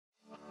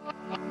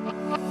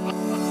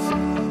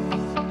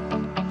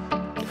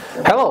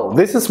Hello,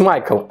 this is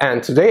Michael,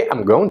 and today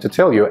I'm going to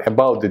tell you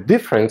about the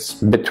difference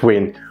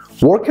between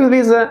working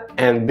visa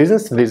and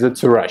business visa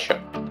to Russia.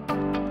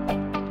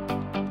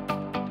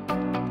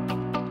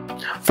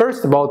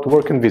 First, about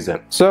working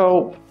visa.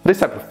 So,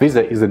 this type of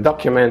visa is a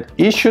document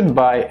issued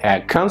by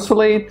a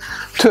consulate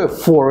to a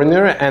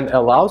foreigner and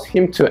allows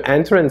him to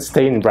enter and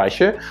stay in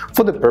Russia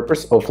for the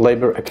purpose of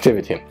labor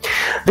activity.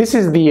 This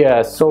is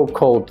the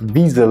so-called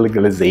visa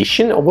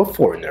legalization of a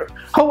foreigner.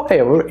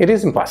 However, it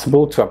is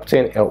impossible to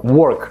obtain a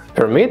work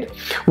permit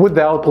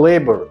without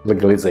labor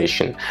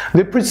legalization.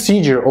 The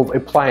procedure of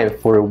applying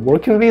for a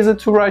working visa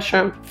to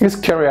Russia is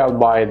carried out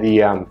by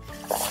the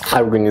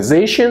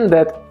organization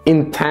that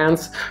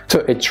intends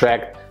to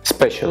attract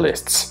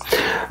specialists.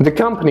 The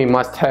company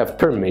must have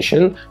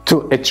permission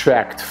to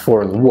attract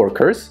foreign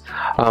workers.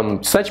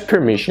 Such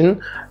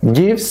permission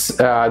gives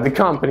the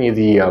company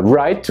the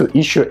right to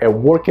issue a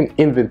working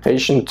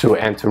invitation to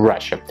enter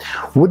Russia.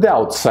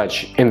 Without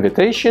such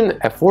invitation,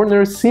 a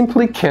foreigner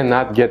simply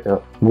cannot get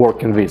a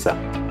working visa.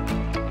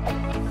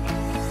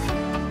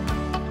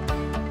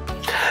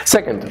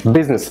 Second,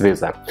 business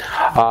visa.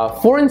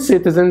 Foreign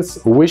citizens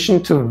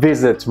wishing to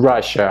visit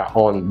Russia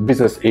on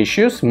business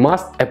issues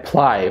must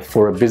apply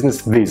for a business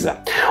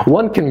visa.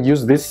 One can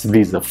use this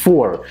visa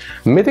for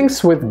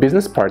meetings with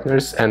business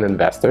partners and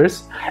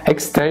investors,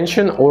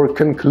 extension or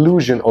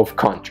conclusion of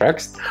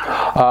contracts,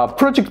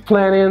 project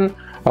planning,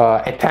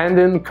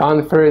 attending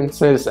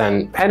conferences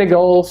and any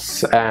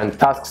goals and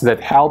tasks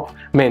that help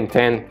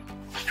maintain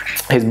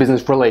his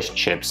business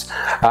relationships.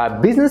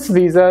 Business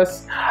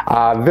visas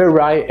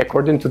vary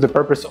according to the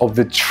purpose of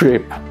the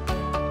trip.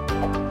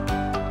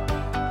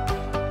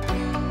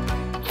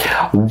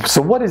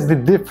 So what is the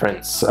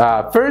difference?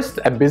 First,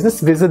 a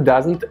business visa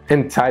doesn't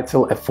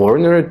entitle a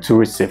foreigner to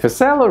receive a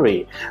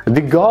salary.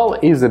 The goal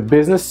is a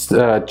business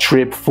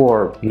trip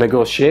for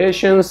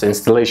negotiations,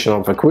 installation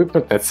of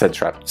equipment,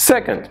 etc.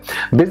 Second,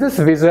 business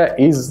visa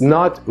is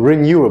not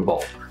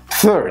renewable.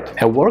 Third,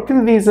 a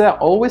working visa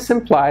always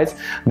implies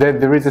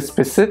that there is a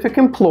specific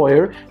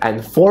employer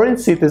and foreign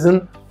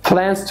citizen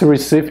plans to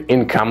receive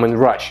income in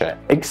Russia.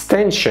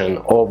 Extension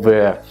of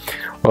a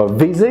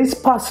visa is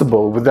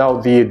possible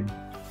without the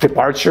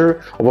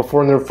departure of a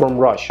foreigner from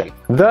Russia.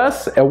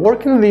 Thus, a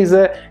working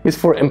visa is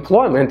for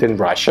employment in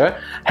Russia,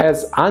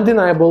 has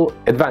undeniable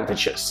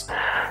advantages.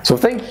 So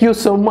thank you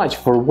so much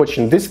for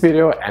watching this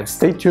video and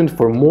stay tuned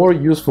for more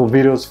useful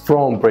videos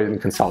from Braiden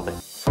Consulting.